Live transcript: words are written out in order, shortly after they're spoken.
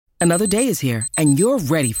Another day is here, and you're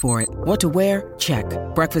ready for it. What to wear? Check.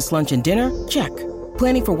 Breakfast, lunch, and dinner? Check.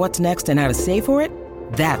 Planning for what's next and how to save for it?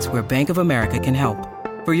 That's where Bank of America can help.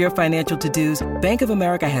 For your financial to-dos, Bank of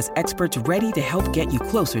America has experts ready to help get you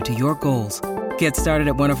closer to your goals. Get started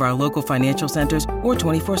at one of our local financial centers or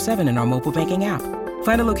 24/7 in our mobile banking app.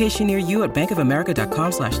 Find a location near you at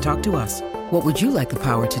bankofamerica.com/talktous. What would you like the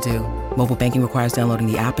power to do? Mobile banking requires downloading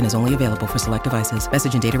the app and is only available for select devices.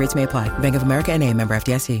 Message and data rates may apply. Bank of America N.A., member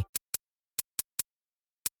FDIC.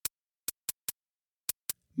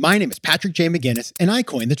 My name is Patrick J. McGinnis, and I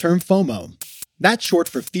coined the term FOMO. That's short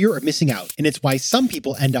for fear of missing out, and it's why some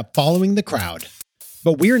people end up following the crowd.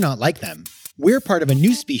 But we're not like them. We're part of a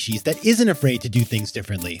new species that isn't afraid to do things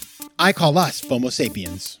differently. I call us FOMO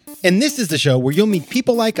sapiens. And this is the show where you'll meet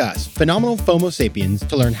people like us, phenomenal FOMO sapiens,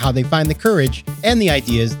 to learn how they find the courage and the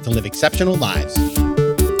ideas to live exceptional lives.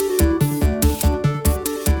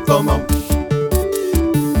 FOMO.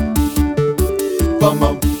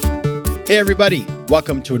 FOMO. Hey everybody,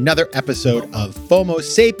 welcome to another episode of FOMO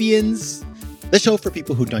Sapiens, the show for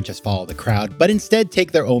people who don't just follow the crowd, but instead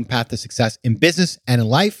take their own path to success in business and in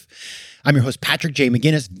life. I'm your host, Patrick J.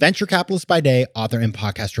 McGinnis, venture capitalist by day, author and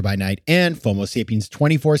podcaster by night, and FOMO Sapiens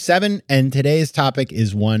 24/7. And today's topic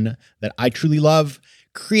is one that I truly love,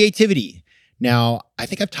 creativity. Now, I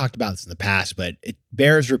think I've talked about this in the past, but it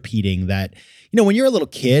bears repeating that, when you're a little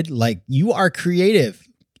kid, you are creative.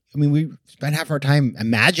 I mean, we spend half our time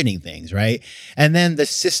imagining things, right? And then the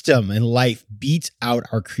system and life beats out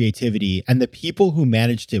our creativity. And the people who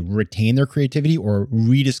manage to retain their creativity or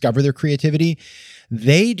rediscover their creativity,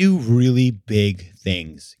 they do really big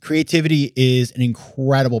things. Creativity is an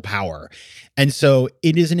incredible power. And so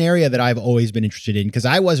it is an area that I've always been interested in because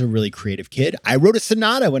I was a really creative kid. I wrote a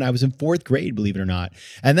sonata when I was in fourth grade, believe it or not.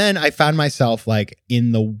 And then I found myself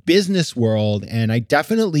in the business world, and I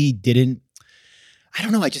definitely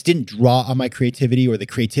I just didn't draw on my creativity or the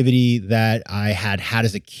creativity that I had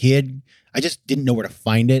as a kid. I just didn't know where to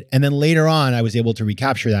find it. And then later on, I was able to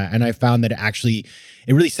recapture that. And I found that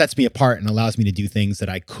it really sets me apart and allows me to do things that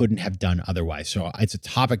I couldn't have done otherwise. So it's a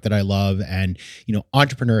topic that I love. And,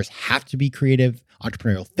 entrepreneurs have to be creative.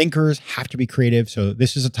 Entrepreneurial thinkers have to be creative. So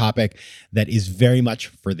this is a topic that is very much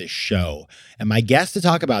for this show. And my guest to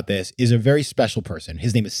talk about this is a very special person.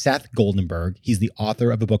 His name is Seth Goldenberg. He's the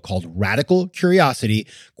author of a book called Radical Curiosity: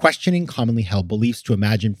 Questioning Commonly Held Beliefs to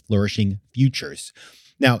Imagine Flourishing Futures.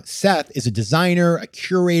 Now, Seth is a designer, a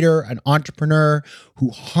curator, an entrepreneur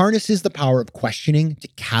who harnesses the power of questioning to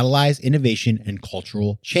catalyze innovation and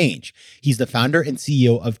cultural change. He's the founder and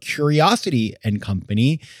CEO of Curiosity &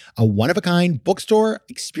 Company, a one-of-a-kind bookstore,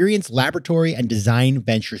 experience laboratory, and design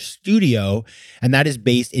venture studio, and that is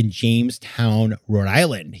based in Jamestown, Rhode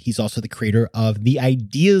Island. He's also the creator of the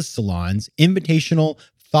Ideas Salons, invitational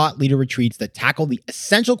thought leader retreats that tackle the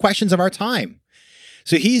essential questions of our time.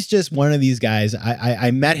 So he's just one of these guys. I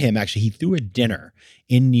met him, actually. He threw a dinner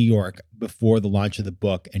in New York before the launch of the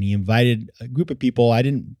book, and he invited a group of people. I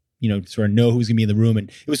didn't, sort of know who was going to be in the room. And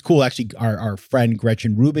it was cool. Actually, our friend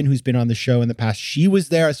Gretchen Rubin, who's been on the show in the past, she was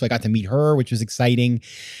there. So I got to meet her, which was exciting.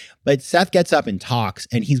 But Seth gets up and talks,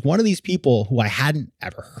 and he's one of these people who I hadn't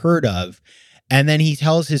ever heard of. And then he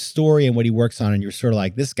tells his story and what he works on, and you're sort of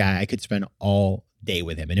like, this guy, I could spend all day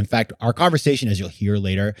with him. And in fact, our conversation, as you'll hear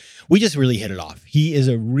later, we just really hit it off. He is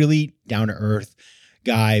a really down-to-earth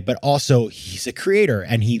guy, but also he's a creator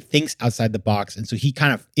and he thinks outside the box. And so he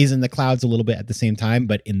kind of is in the clouds a little bit at the same time,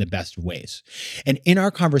 but in the best of ways. And in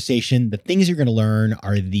our conversation, the things you're going to learn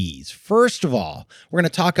are these. First of all, we're going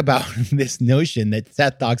to talk about this notion that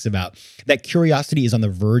Seth talks about, that curiosity is on the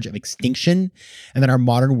verge of extinction and that our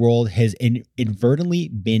modern world has inadvertently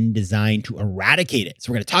been designed to eradicate it.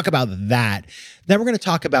 So we're going to talk about that. Then we're going to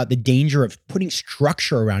talk about the danger of putting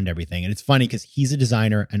structure around everything. And it's funny because he's a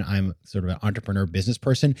designer and I'm sort of an entrepreneur business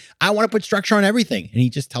person. I want to put structure on everything. And he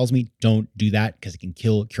just tells me, don't do that because it can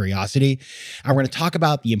kill curiosity. And we're going to talk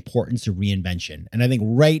about the importance of reinvention. And I think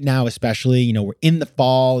right now, especially, we're in the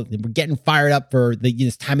fall, we're getting fired up for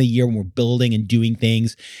this time of the year when we're building and doing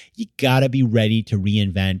things. You got to be ready to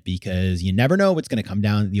reinvent because you never know what's going to come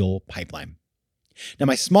down the old pipeline. Now,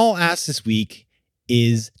 my small ask this week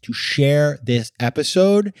is to share this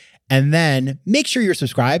episode and then make sure you're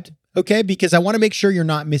subscribed, okay? Because I want to make sure you're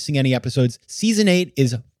not missing any episodes. Season 8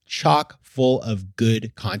 is chock full of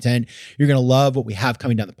good content. You're going to love what we have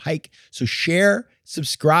coming down the pike. So share,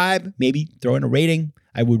 subscribe, maybe throw in a rating.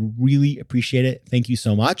 I would really appreciate it. Thank you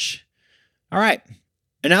so much. All right.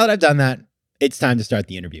 And now that I've done that, it's time to start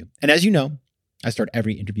the interview. And as you know, I start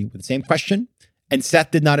every interview with the same question. And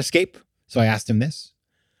Seth did not escape. So I asked him this.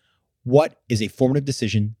 What is a formative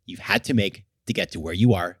decision you've had to make to get to where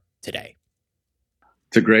you are today?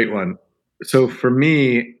 It's a great one. So for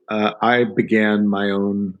me, I began my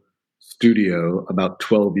own studio about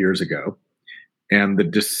 12 years ago. And the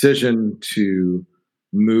decision to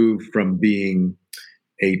move from being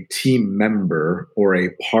a team member or a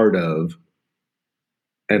part of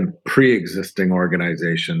a pre-existing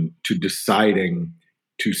organization to deciding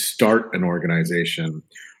to start an organization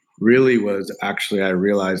really was actually, I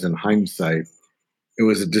realized in hindsight, it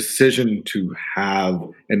was a decision to have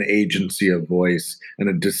an agency of voice and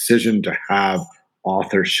a decision to have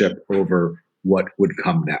authorship over what would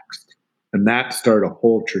come next. And that started a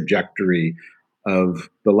whole trajectory of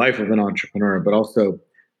the life of an entrepreneur, but also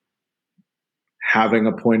having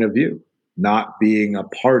a point of view, not being a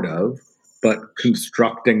part of, but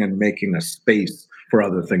constructing and making a space for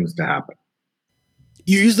other things to happen.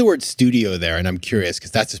 You use the word studio there, and I'm curious because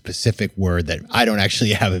that's a specific word that I don't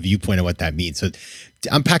actually have a viewpoint on what that means. So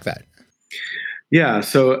unpack that. Yeah.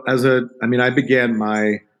 So I began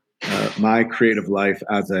my creative life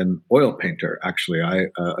as an oil painter. Actually, I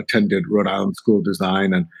attended Rhode Island School of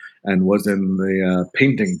Design and was in the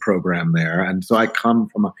painting program there. And so I come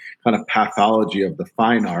from a kind of pathology of the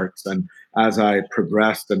fine arts. And as I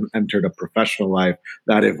progressed and entered a professional life,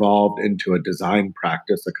 that evolved into a design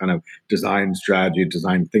practice, a kind of design strategy,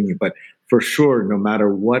 design thinking. But for sure, no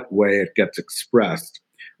matter what way it gets expressed,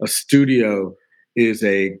 a studio is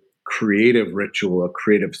a creative ritual, a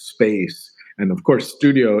creative space. And of course,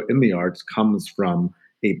 studio in the arts comes from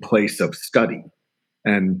a place of study.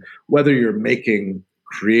 And whether you're making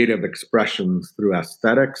creative expressions through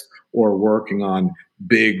aesthetics or working on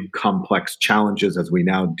big, complex challenges, as we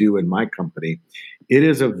now do in my company, it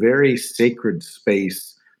is a very sacred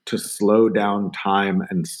space to slow down time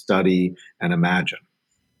and study and imagine.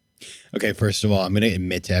 Okay, first of all, I'm going to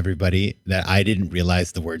admit to everybody that I didn't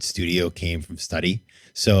realize the word studio came from study.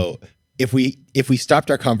 So if we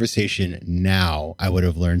stopped our conversation now, I would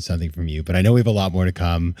have learned something from you. But I know we have a lot more to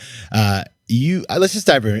come. Let's just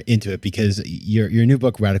dive into it because your new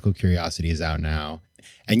book, Radical Curiosity, is out now,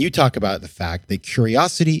 and you talk about the fact that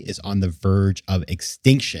curiosity is on the verge of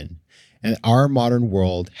extinction, and our modern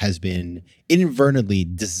world has been inadvertently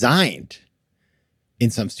designed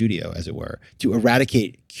in some studio, as it were, to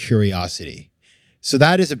eradicate curiosity. So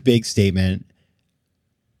that is a big statement.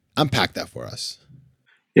 Unpack that for us.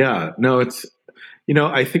 Yeah, no,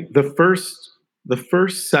 I think the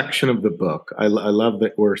first section of the book, I love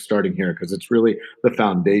that we're starting here because it's really the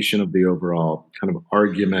foundation of the overall kind of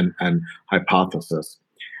argument and hypothesis.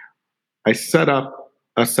 I set up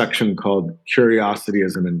a section called Curiosity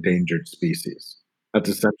as an Endangered Species. That's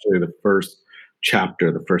essentially the first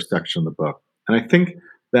chapter, the first section of the book. And I think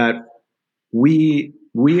that we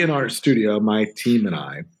in our studio, my team and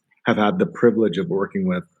I, have had the privilege of working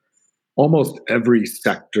with almost every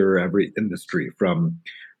sector, every industry, from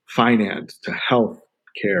finance to health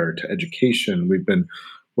care to education. We've been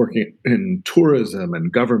working in tourism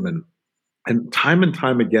and government. And time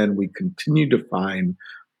again, we continue to find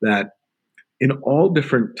that in all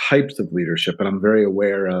different types of leadership, and I'm very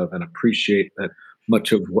aware of and appreciate that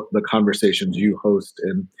much of what the conversations you host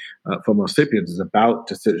in FOMO Sapiens is about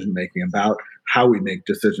decision making, about how we make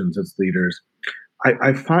decisions as leaders.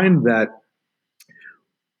 I find that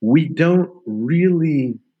we don't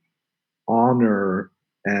really honor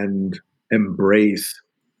and embrace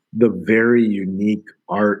the very unique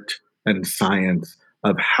art and science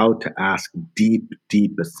of how to ask deep,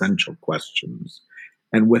 essential questions.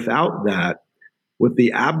 And without that, with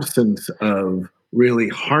the absence of really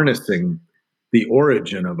harnessing the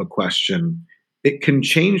origin of a question, it can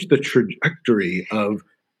change the trajectory of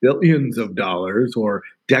billions of dollars or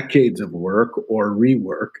decades of work or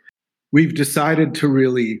rework. We've decided to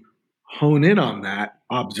really hone in on that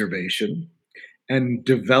observation and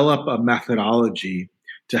develop a methodology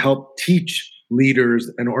to help teach leaders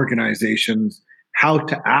and organizations how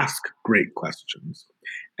to ask great questions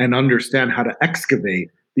and understand how to excavate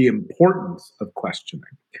the importance of questioning,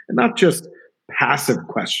 and not just passive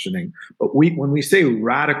questioning. But when we say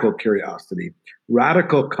radical curiosity,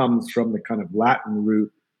 radical comes from the kind of Latin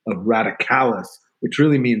root of radicalis, which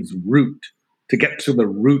really means root, to get to the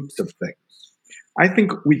roots of things. I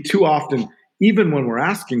think we too often, even when we're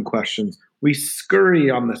asking questions, we scurry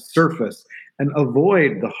on the surface and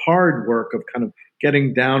avoid the hard work of kind of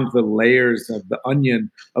getting down to the layers of the onion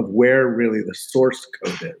of where really the source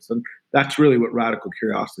code is. And that's really what radical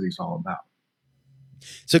curiosity is all about.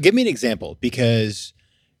 So give me an example, because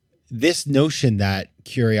this notion that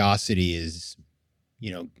curiosity is,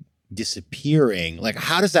 disappearing, like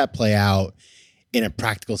how does that play out in a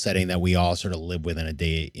practical setting that we all sort of live with on a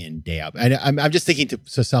day in, day out? And I'm just thinking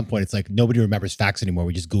to some point, it's like nobody remembers facts anymore.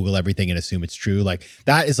 We just Google everything and assume it's true. Like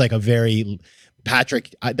that is like a very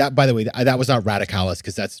Patrick, that, by the way, that was not Radicalis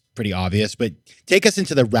because that's pretty obvious, but take us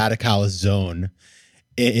into the Radicalis zone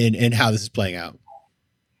in how this is playing out.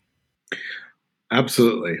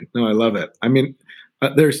 Absolutely. No, I love it. I mean,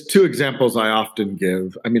 there's two examples I often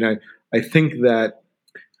give. I mean, I think that,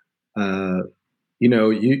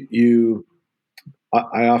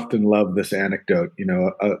 I often love this anecdote.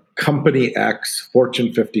 A company X,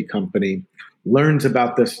 Fortune 50 company, learns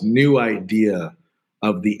about this new idea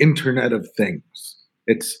of the Internet of Things.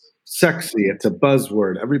 It's sexy. It's a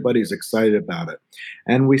buzzword. Everybody's excited about it.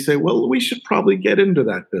 And we say, well, we should probably get into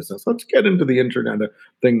that business. Let's get into the Internet of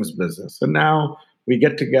Things business. And now we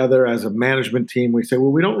get together as a management team. We say,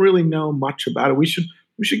 well, we don't really know much about it. We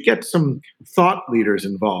should get some thought leaders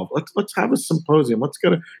involved. Let's have a symposium. Let's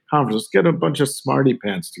get a conference. Let's get a bunch of smarty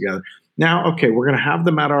pants together. Now, okay, we're going to have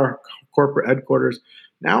them at our corporate headquarters.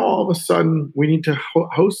 Now, all of a sudden, we need to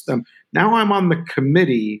host them. Now I'm on the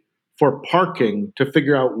committee for parking to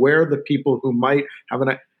figure out where the people who might have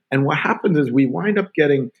and what happens is we wind up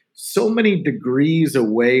getting so many degrees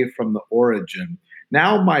away from the origin.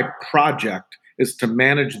 Now my project is to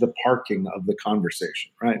manage the parking of the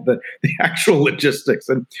conversation, right? The actual logistics.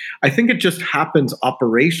 And I think it just happens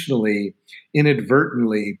operationally,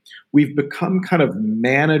 inadvertently. We've become kind of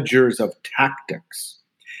managers of tactics.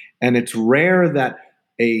 And it's rare that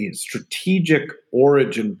a strategic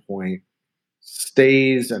origin point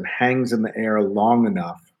stays and hangs in the air long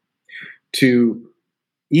enough to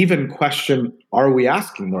even question, are we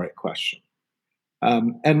asking the right question?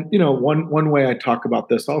 One way I talk about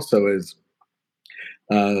this also is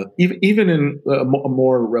even in a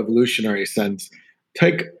more revolutionary sense,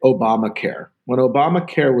 take Obamacare. When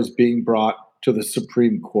Obamacare was being brought to the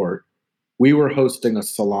Supreme Court, we were hosting a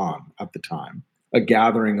salon at the time, a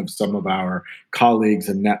gathering of some of our colleagues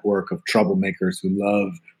and network of troublemakers who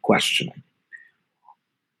love questioning.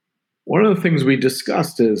 One of the things we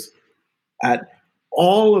discussed is at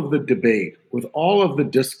all of the debate, with all of the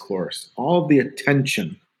discourse, all of the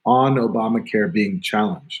attention on Obamacare being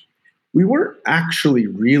challenged, we weren't actually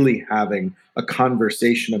really having a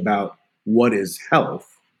conversation about what is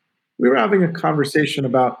health. We were having a conversation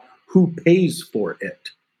about who pays for it.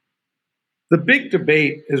 The big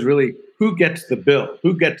debate is really who gets the bill,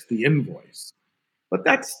 who gets the invoice. But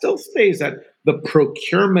that still stays at the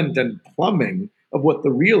procurement and plumbing of what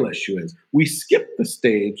the real issue is. We skipped the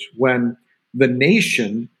stage when the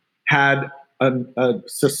nation had a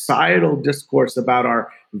societal discourse about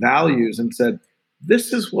our values and said,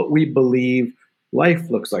 this is what we believe life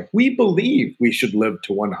looks like. We believe we should live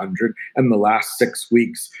to 100 and the last 6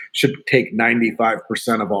 weeks should take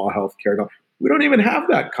 95% of all healthcare. We don't even have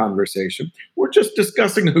that conversation. We're just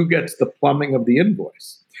discussing who gets the plumbing of the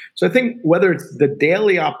invoice. So I think whether it's the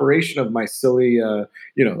daily operation of my silly,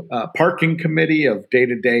 parking committee of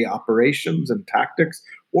day-to-day operations and tactics,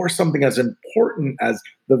 or something as important as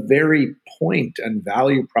the very point and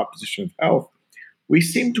value proposition of health, we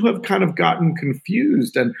seem to have kind of gotten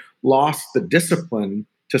confused and lost the discipline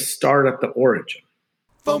to start at the origin.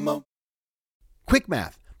 FOMO. Quick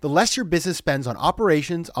math. The less your business spends on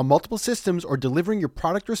operations, on multiple systems, or delivering your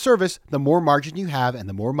product or service, the more margin you have and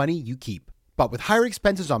the more money you keep. But with higher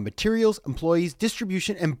expenses on materials, employees,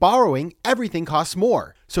 distribution, and borrowing, everything costs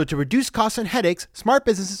more. So to reduce costs and headaches, smart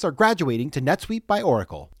businesses are graduating to NetSuite by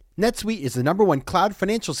Oracle. NetSuite is the #1 cloud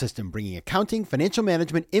financial system, bringing accounting, financial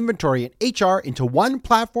management, inventory, and HR into one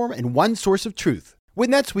platform and one source of truth. With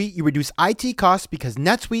NetSuite, you reduce IT costs because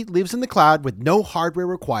NetSuite lives in the cloud with no hardware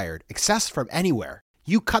required, accessed from anywhere.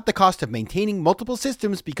 You cut the cost of maintaining multiple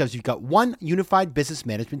systems because you've got one unified business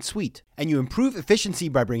management suite. And you improve efficiency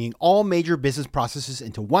by bringing all major business processes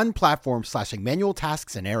into one platform, slashing manual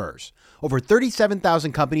tasks and errors. Over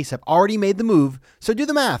 37,000 companies have already made the move, so do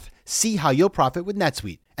the math. See how you'll profit with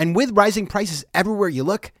NetSuite. And with rising prices everywhere you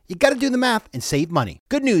look, you gotta do the math and save money.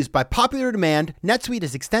 Good news, by popular demand, NetSuite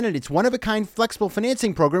has extended its one-of-a-kind flexible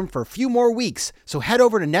financing program for a few more weeks. So head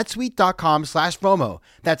over to netsuite.com/FOMO.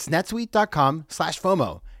 That's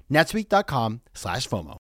netsuite.com/FOMO.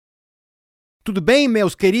 netsuite.com/FOMO. Tudo bem,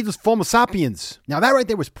 meus queridos FOMO sapiens? Now that right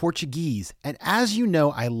there was Portuguese. And as you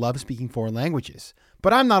know, I love speaking foreign languages.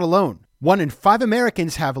 But I'm not alone. 1 in 5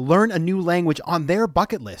 Americans have learn a new language on their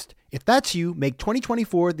bucket list. If that's you, make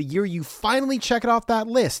 2024 the year you finally check it off that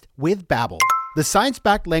list with Babbel, the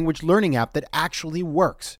science-backed language learning app that actually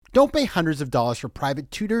works. Don't pay hundreds of dollars for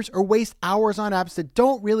private tutors or waste hours on apps that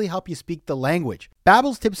don't really help you speak the language.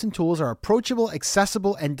 Babbel's tips and tools are approachable,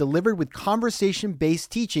 accessible, and delivered with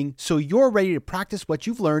conversation-based teaching so you're ready to practice what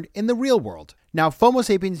you've learned in the real world. Now, FOMO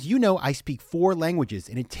Sapiens, you know I speak 4 languages,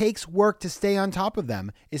 and it takes work to stay on top of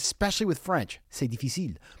them, especially with French. C'est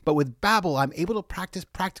difficile. But with Babbel, I'm able to practice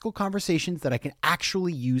practical conversations that I can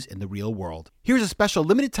actually use in the real world. Here's a special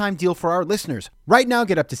limited time deal for our listeners. Right now,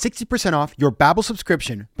 get up to 60% off your Babbel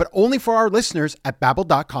subscription, but only for our listeners at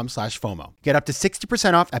babbel.com/FOMO. Get up to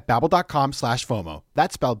 60% off at babbel.com/FOMO.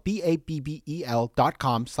 That's spelled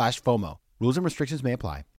BABBEL.com/FOMO. Rules and restrictions may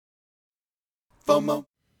apply. FOMO.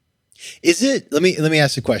 Is it, let me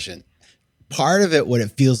ask a question. Part of it, what it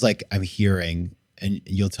feels like I'm hearing, and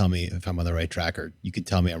you'll tell me if I'm on the right track, or you can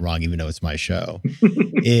tell me I'm wrong, even though it's my show,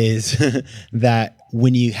 is that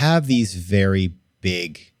when you have these very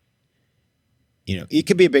big, it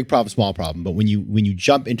could be a big problem, small problem, but when you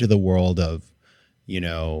jump into the world of,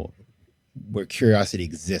 where curiosity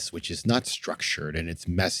exists, which is not structured and it's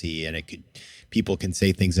messy and people can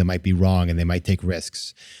say things that might be wrong and they might take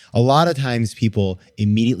risks. A lot of times people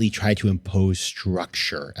immediately try to impose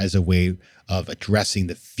structure as a way of addressing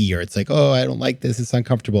the fear. It's like, oh, I don't like this. It's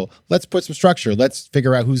uncomfortable. Let's put some structure. Let's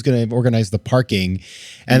figure out who's going to organize the parking.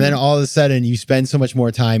 And then all of a sudden you spend so much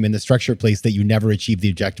more time in the structure place that you never achieve the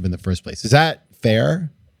objective in the first place. Is that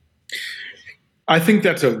fair? I think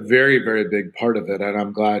that's a very, very big part of it, and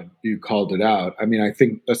I'm glad you called it out. I mean, I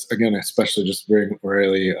think that's, again, especially just very,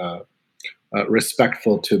 really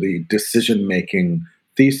respectful to the decision-making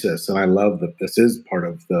thesis, and I love that this is part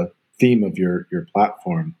of the theme of your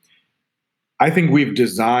platform. I think we've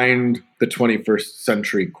designed the 21st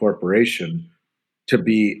century corporation to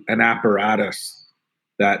be an apparatus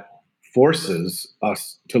that forces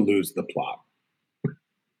us to lose the plot.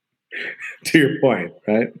 To your point,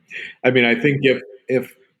 right? I mean, I think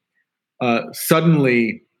if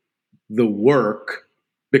suddenly the work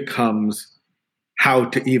becomes how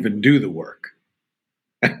to even do the work,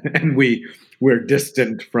 and we're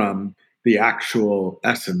distant from the actual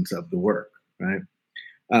essence of the work, right?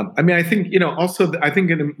 I mean, I think also I think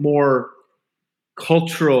in more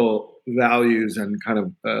cultural values and kind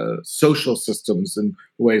of social systems and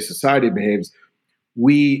the way society behaves,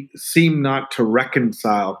 we seem not to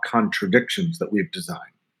reconcile contradictions that we've designed.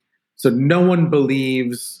 So no one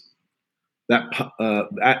believes that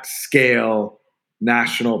at scale,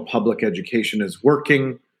 national public education is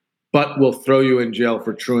working, but will throw you in jail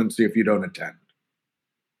for truancy if you don't attend.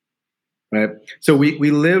 Right? So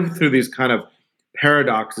we live through these kind of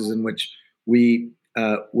paradoxes in which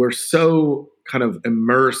we're so kind of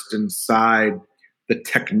immersed inside the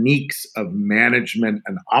techniques of management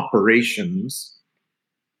and operations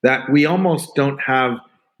that we almost don't have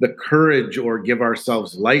the courage or give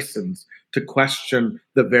ourselves license to question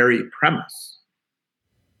the very premise.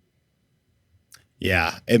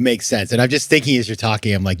 Yeah, it makes sense. And I'm just thinking as you're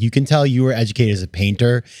talking, I'm like, you can tell you were educated as a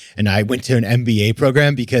painter and I went to an MBA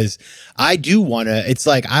program because I do want to, it's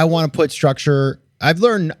like, I want to put structure. I've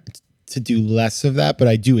learned to do less of that, but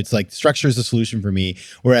I do. It's like structure is the solution for me.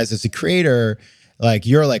 Whereas as a creator, like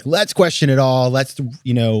you're like, let's question it all. Let's,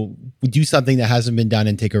 do something that hasn't been done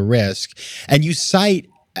and take a risk. And you cite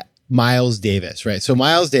Miles Davis, right? So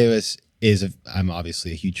Miles Davis I'm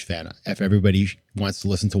obviously a huge fan. If everybody wants to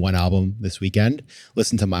listen to one album this weekend,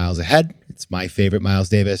 listen to Miles Ahead. It's my favorite Miles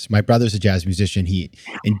Davis. My brother's a jazz musician. He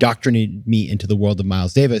indoctrinated me into the world of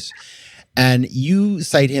Miles Davis. And you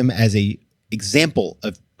cite him as a example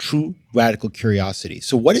of true radical curiosity.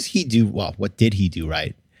 So what does he do? Well, what did he do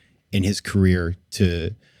right in his career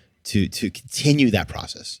to continue that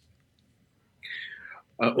process?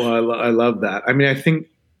 Well, I love that. I mean, I think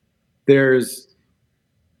there's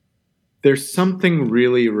something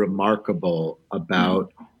really remarkable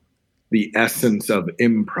about the essence of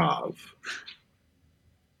improv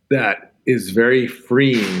that is very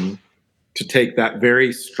freeing to take that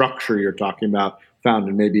very structure you're talking about, found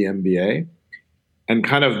in maybe MBA, and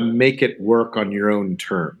kind of make it work on your own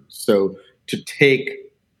terms. So to take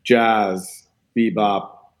jazz,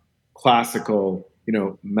 bebop, classical,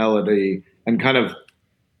 melody, and kind of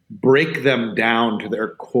break them down to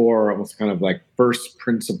their core, almost kind of like first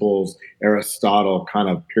principles, Aristotle kind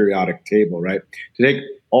of periodic table, right? To take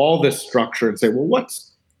all this structure and say, well,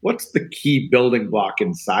 what's the key building block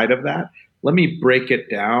inside of that? Let me break it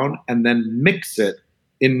down and then mix it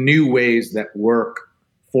in new ways that work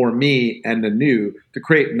for me and anew to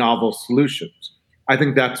create novel solutions. I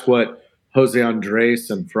think that's what Jose Andres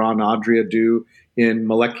and Ferran Adria do in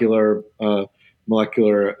molecular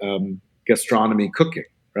gastronomy cooking,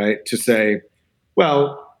 right? To say,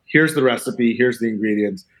 well, here's the recipe, here's the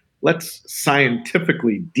ingredients. Let's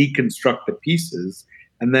scientifically deconstruct the pieces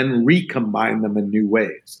and then recombine them in new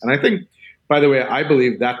ways. And I think, by the way, I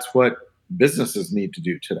believe that's what businesses need to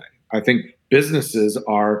do today. I think businesses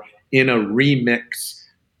are in a remix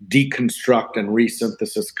deconstruct and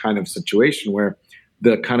resynthesis kind of situation where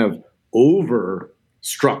the kind of over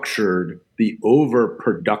structured, the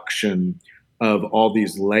overproduction of all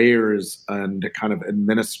these layers and kind of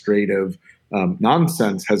administrative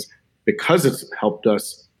nonsense has, because it's helped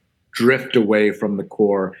us drift away from the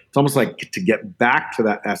core. It's almost like to get back to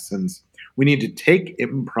that essence, we need to take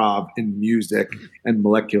improv in music and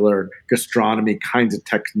molecular gastronomy kinds of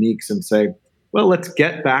techniques and say, well, let's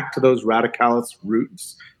get back to those radicalis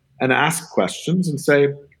roots and ask questions and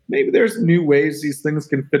say, maybe there's new ways these things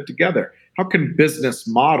can fit together. How can business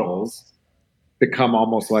models become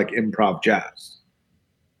almost like improv jazz?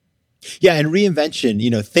 Yeah, and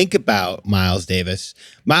reinvention, think about Miles Davis.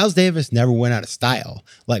 Miles Davis never went out of style.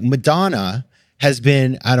 Like Madonna has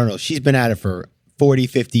been, I don't know, she's been at it for 40,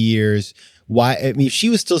 50 years. Why? I mean, if she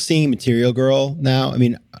was still singing Material Girl now, I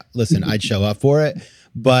mean, listen, I'd show up for it,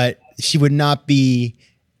 but she would not be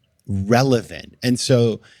relevant. And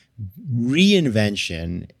so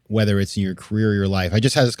reinvention, whether it's in your career or your life. I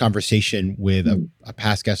just had this conversation with a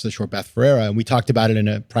past guest of the show, Beth Ferreira, and we talked about it in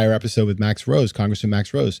a prior episode with Max Rose, Congressman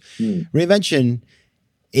Max Rose. Reinvention,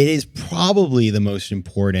 it is probably the most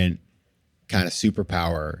important kind of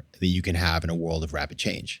superpower that you can have in a world of rapid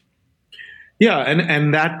change. Yeah,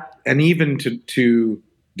 and even to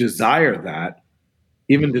desire that,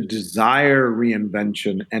 even to desire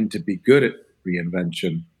reinvention and to be good at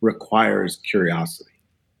reinvention requires curiosity,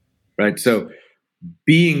 right? So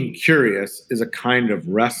being curious is a kind of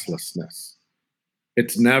restlessness.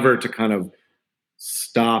 It's never to kind of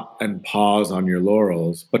stop and pause on your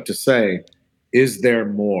laurels, but to say, is there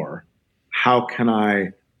more? How can I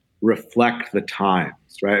reflect the times,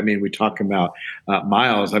 right? I mean, we talk about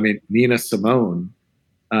Miles. I mean, Nina Simone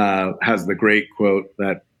has the great quote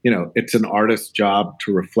that, it's an artist's job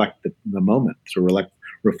to reflect the moment, to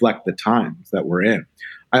reflect the times that we're in.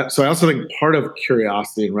 So I also think part of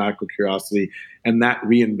curiosity and radical curiosity and that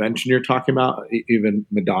reinvention you're talking about, even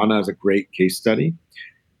Madonna is a great case study.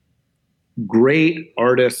 Great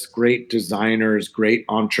artists, great designers, great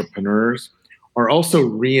entrepreneurs are also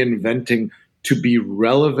reinventing to be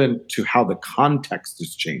relevant to how the context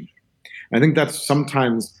is changing. I think that's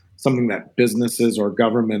sometimes something that businesses or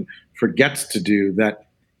government forgets to do, that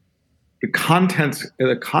the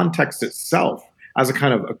context itself as a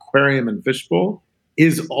kind of aquarium and fishbowl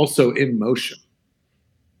is also in motion.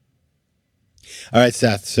 All right,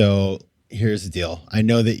 Seth. So here's the deal. I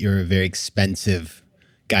know that you're a very expensive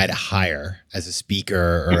guy to hire as a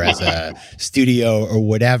speaker or as a studio or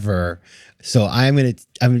whatever. So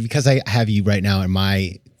because I have you right now in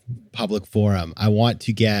my public forum, I want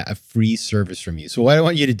to get a free service from you. So what I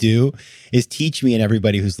want you to do is teach me and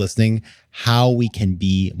everybody who's listening how we can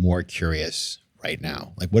be more curious right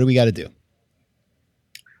now. Like, what do we got to do?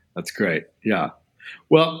 That's great. Yeah.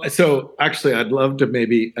 Well, so actually, I'd love to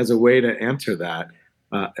maybe, as a way to answer that,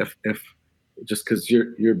 if just because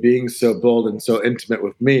you're being so bold and so intimate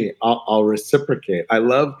with me, I'll reciprocate. I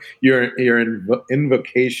love your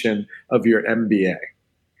invocation of your MBA.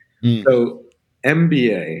 So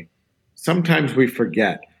MBA, sometimes we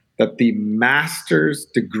forget that the master's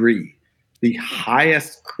degree, the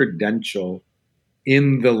highest credential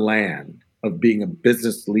in the land of being a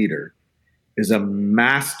business leader, is a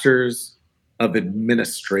master's of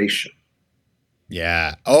administration.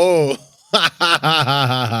 Yeah. Oh,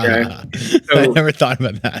 okay. So, I never thought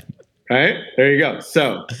about that. Right? There you go.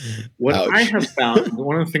 So what I have found,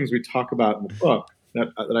 one of the things we talk about in the book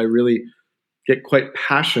that I really get quite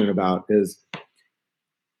passionate about is,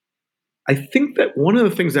 I think that one of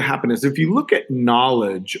the things that happen is if you look at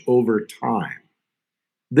knowledge over time,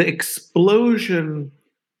 the explosion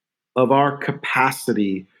of our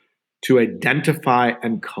capacity to identify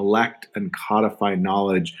and collect and codify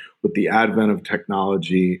knowledge with the advent of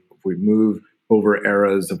technology, if we move over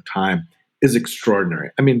eras of time, is extraordinary.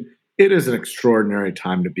 I mean, it is an extraordinary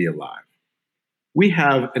time to be alive. We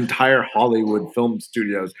have entire Hollywood film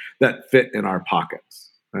studios that fit in our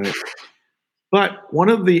pockets, right? But one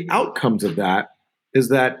of the outcomes of that is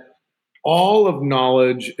that all of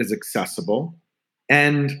knowledge is accessible.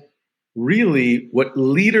 And really, what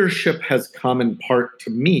leadership has come in part to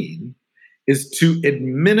mean is to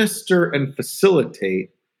administer and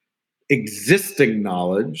facilitate existing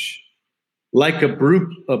knowledge like a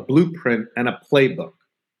blueprint and a playbook.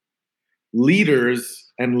 Leaders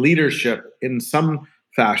and leadership in some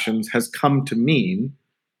fashions has come to mean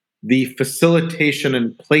the facilitation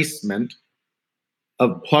and placement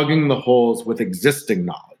of plugging the holes with existing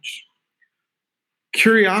knowledge.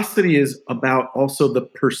 Curiosity is about also the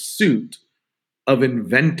pursuit of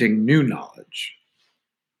inventing new knowledge.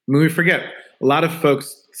 I mean, we forget, a lot of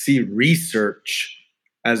folks see research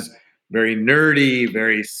as very nerdy,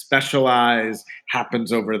 very specialized,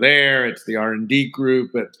 happens over there. It's the R&D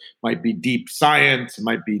group. It might be deep science. It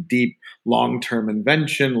might be deep long-term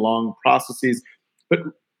invention, long processes. But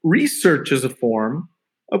research is a form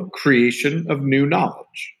of creation of new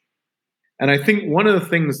knowledge. And I think one of the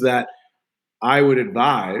things that I would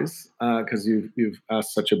advise, because you've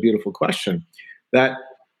asked such a beautiful question, that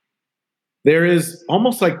there is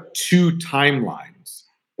almost like two timelines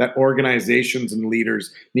that organizations and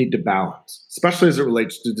leaders need to balance, especially as it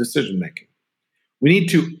relates to decision making. We need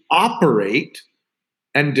to operate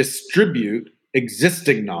and distribute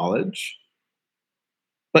existing knowledge,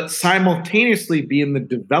 but simultaneously be in the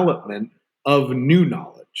development of new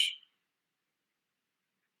knowledge.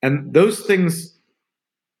 And those things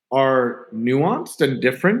are nuanced and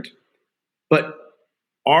different, but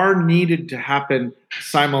are needed to happen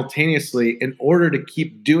simultaneously in order to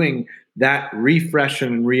keep doing that refresh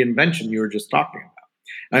and reinvention you were just talking about.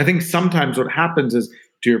 And I think sometimes what happens is,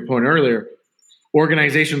 to your point earlier,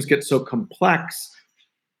 organizations get so complex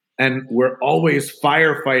and we're always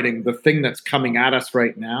firefighting the thing that's coming at us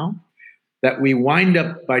right now that we wind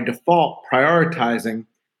up by default prioritizing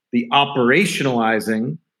the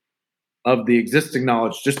operationalizing of the existing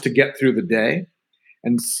knowledge just to get through the day.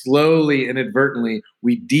 And slowly, inadvertently,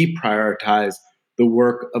 we deprioritize the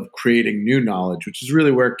work of creating new knowledge, which is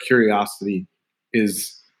really where curiosity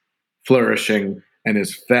is flourishing and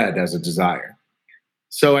is fed as a desire.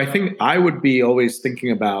 So I think I would be always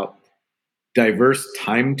thinking about diverse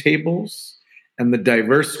timetables and the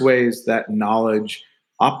diverse ways that knowledge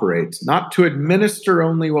operates, not to administer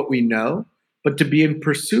only what we know, but to be in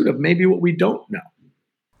pursuit of maybe what we don't know.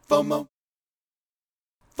 FOMO.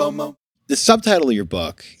 The subtitle of your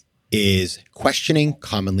book is Questioning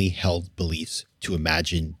Commonly Held Beliefs to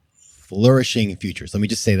Imagine Flourishing Futures. Let me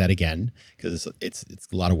just say that again, because it's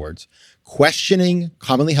a lot of words. Questioning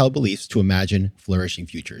Commonly Held Beliefs to Imagine Flourishing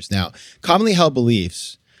Futures. Now, commonly held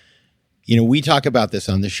beliefs, we talk about this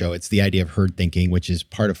on the show. It's the idea of herd thinking, which is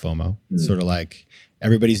part of FOMO. It's sort of like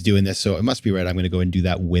everybody's doing this, so it must be right. I'm going to go and do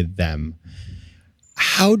that with them.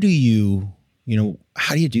 How do you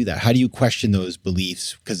do that? How do you question those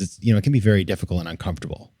beliefs? Because it can be very difficult and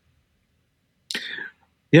uncomfortable.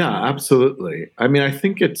 Yeah, absolutely. I mean, I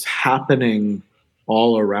think it's happening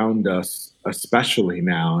all around us, especially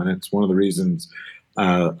now. And it's one of the reasons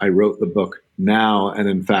I wrote the book now and,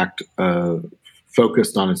 in fact,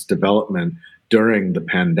 focused on its development during the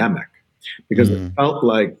pandemic. Because it felt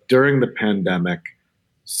like during the pandemic,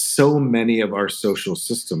 so many of our social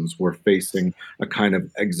systems were facing a kind of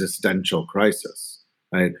existential crisis,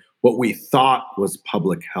 right? What we thought was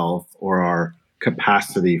public health or our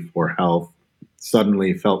capacity for health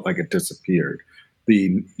suddenly felt like it disappeared.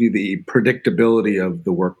 The predictability of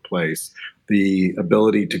the workplace, the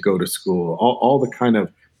ability to go to school, all the kind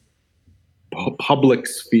of public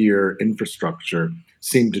sphere infrastructure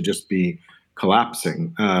seemed to just be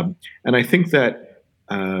collapsing. And I think that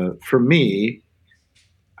for me,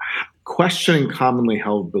 questioning commonly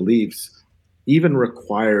held beliefs even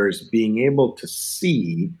requires being able to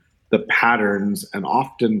see the patterns and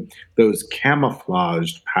often those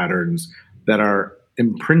camouflaged patterns that are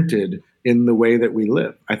imprinted in the way that we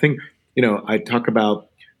live. I think, I talk about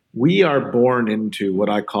we are born into what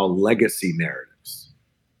I call legacy narratives.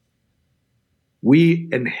 We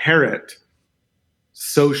inherit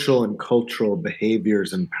social and cultural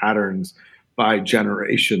behaviors and patterns by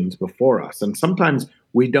generations before us. And sometimes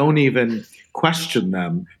we don't even question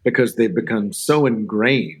them because they've become so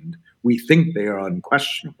ingrained, we think they are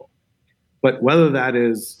unquestionable. But whether that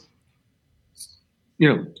is,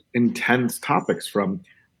 intense topics from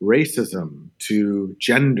racism to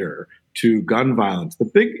gender to gun violence, the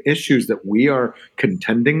big issues that we are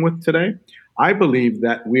contending with today, I believe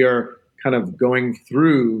that we are kind of going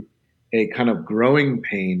through a kind of growing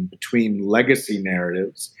pain between legacy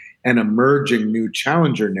narratives and emerging new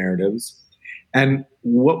challenger narratives. And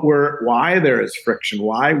why there is friction,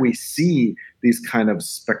 why we see these kind of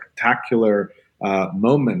spectacular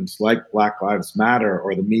moments like Black Lives Matter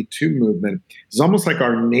or the Me Too movement, is almost like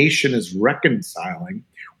our nation is reconciling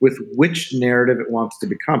with which narrative it wants to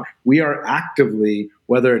become. We are actively,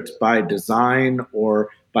 whether it's by design or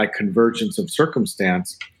by convergence of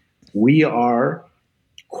circumstance, we are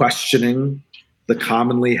questioning the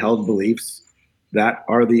commonly held beliefs that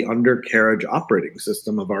are the undercarriage operating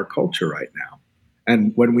system of our culture right now.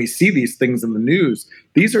 And when we see these things in the news,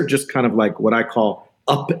 these are just kind of like what I call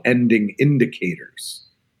upending indicators,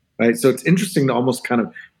 right? So it's interesting to almost kind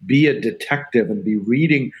of be a detective and be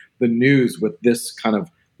reading the news with this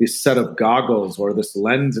set of goggles or this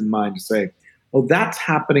lens in mind to say, oh, that's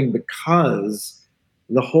happening because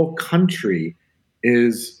the whole country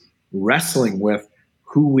is wrestling with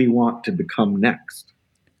who we want to become next.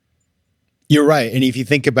 You're right. And if you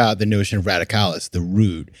think about the notion of radicalis, the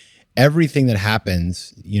root, everything that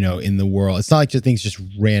happens, in the world, it's not like just things just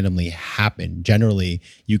randomly happen. Generally,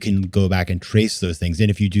 you can go back and trace those things.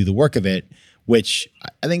 And if you do the work of it, which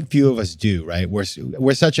I think few of us do, right? We're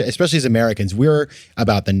especially as Americans, we're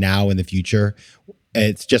about the now and the future.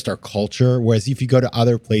 It's just our culture. Whereas if you go to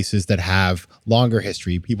other places that have longer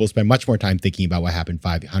history, people spend much more time thinking about what happened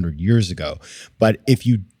 500 years ago. But if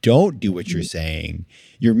you don't do what you're saying,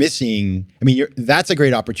 you're missing, that's a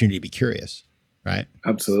great opportunity to be curious, right?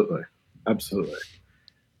 Absolutely.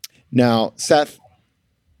 Now, Seth,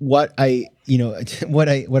 what I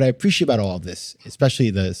appreciate about all of this,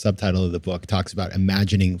 especially the subtitle of the book, talks about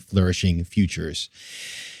imagining flourishing futures.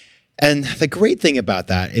 And the great thing about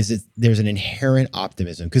that is there's an inherent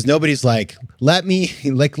optimism, because nobody's like,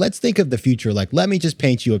 let's think of the future. Like, let me just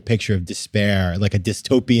paint you a picture of despair, like a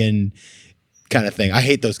dystopian kind of thing. I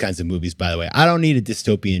hate those kinds of movies, by the way. I don't need a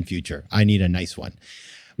dystopian future. I need a nice one.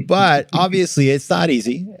 But obviously it's not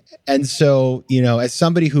easy. And so, as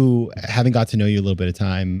somebody who, having got to know you a little bit of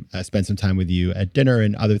time, spent some time with you at dinner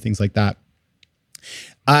and other things like that,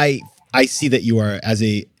 I see that you are, as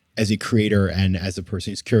a creator and as a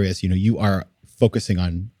person who's curious, you are focusing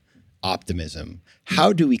on optimism.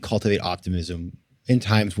 How do we cultivate optimism in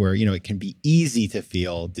times where, it can be easy to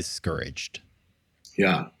feel discouraged?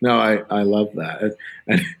 Yeah, no, I love that.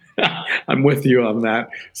 And I'm with you on that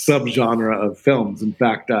subgenre of films. In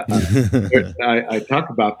fact, I talk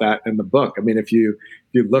about that in the book. If you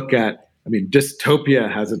look at,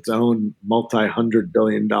 dystopia has its own multi-$100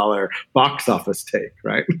 billion box office take,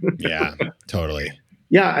 right? Yeah, totally.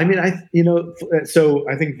 Yeah, so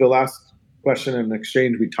I think the last question in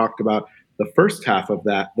exchange, we talked about the first half of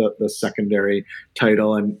that, the secondary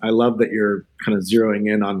title, and I love that you're kind of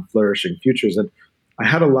zeroing in on flourishing futures. And I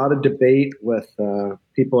had a lot of debate with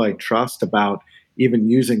people I trust about even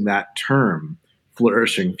using that term,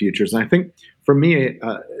 flourishing futures. And I think for me,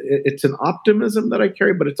 it's an optimism that I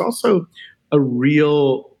carry, but it's also a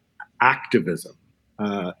real activism.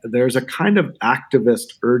 There's a kind of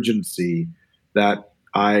activist urgency that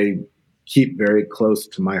I keep very close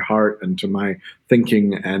to my heart and to my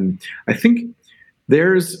thinking. And I think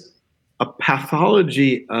there's a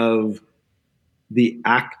pathology of the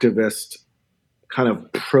activist kind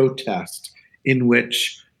of protest in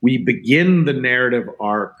which we begin the narrative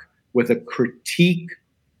arc with a critique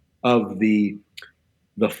of the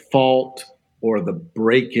fault or the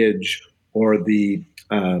breakage or the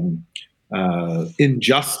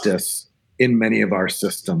injustice in many of our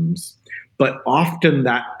systems. But often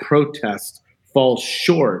that protest falls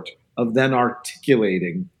short of then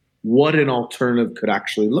articulating what an alternative could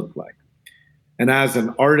actually look like. And as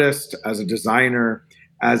an artist, as a designer,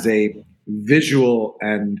 as a visual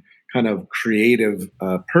and kind of creative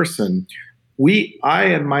person, I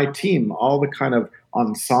and my team, all the kind of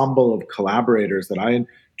ensemble of collaborators that I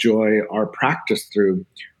enjoy our practice through,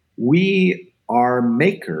 we are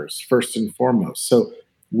makers first and foremost. So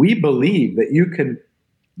we believe that you can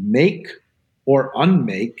make or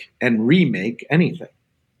unmake and remake anything.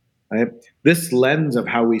 Right? This lens of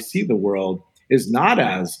how we see the world is not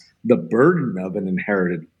as the burden of an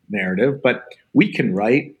inherited narrative, but we can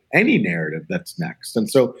write any narrative that's next. And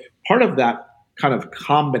so part of that kind of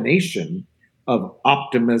combination of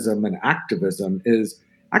optimism and activism is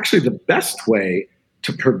actually the best way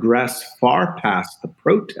to progress far past the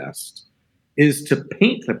protest is to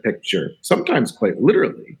paint the picture, sometimes quite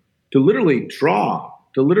literally, to literally draw,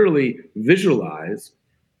 to literally visualize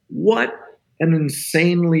what an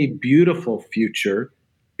insanely beautiful future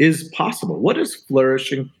is possible. What does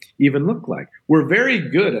flourishing even look like? We're very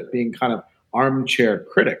good at being kind of armchair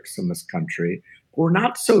critics in this country. We're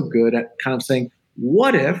not so good at kind of saying,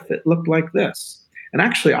 what if it looked like this? And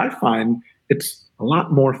actually, I find it's a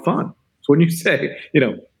lot more fun. So when you say,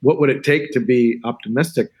 what would it take to be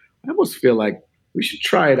optimistic? I almost feel like we should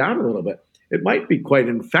try it out a little bit. It might be quite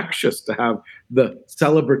infectious to have the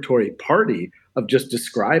celebratory party of just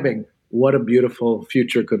describing what a beautiful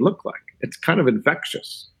future could look like. It's kind of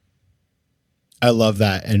infectious. I love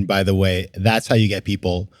that. And by the way, that's how you get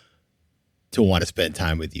people to want to spend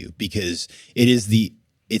time with you, because it's the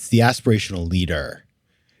aspirational leader.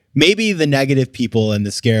 Maybe the negative people and the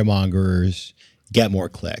scaremongers get more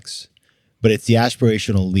clicks, but it's the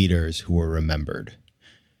aspirational leaders who are remembered.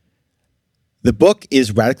 The book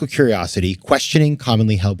is Radical Curiosity, Questioning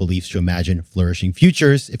Commonly Held Beliefs to Imagine Flourishing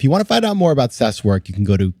Futures. If you want to find out more about Seth's work, you can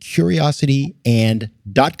go to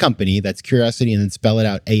curiosityand.company. That's curiosity and then spell it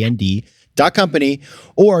out, AND.company.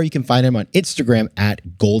 Or you can find him on Instagram at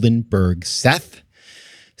GoldenbergSeth.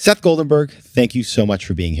 Seth Goldenberg, thank you so much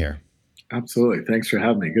for being here. Absolutely. Thanks for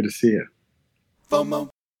having me. Good to see you. FOMO.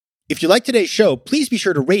 If you like today's show, please be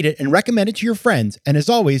sure to rate it and recommend it to your friends. And as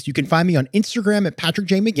always, you can find me on Instagram at Patrick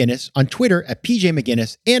J. McGinnis, on Twitter at PJ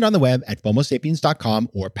McGinnis, and on the web at FOMOSapiens.com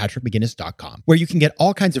or PatrickMcGinnis.com, where you can get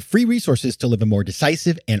all kinds of free resources to live a more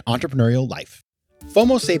decisive and entrepreneurial life.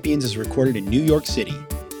 FOMO Sapiens is recorded in New York City.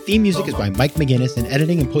 Theme music is by Mike McGinnis, and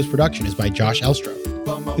editing and post-production is by Josh Elstrom.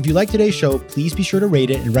 If you like today's show, please be sure to rate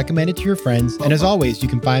it and recommend it to your friends. And as always, you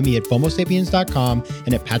can find me at FOMOSapiens.com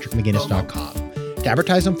and at PatrickMcGinnis.com. To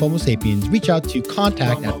advertise on FOMO Sapiens, reach out to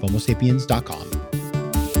contact@FOMOSapiens.com.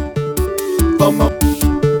 FOMO.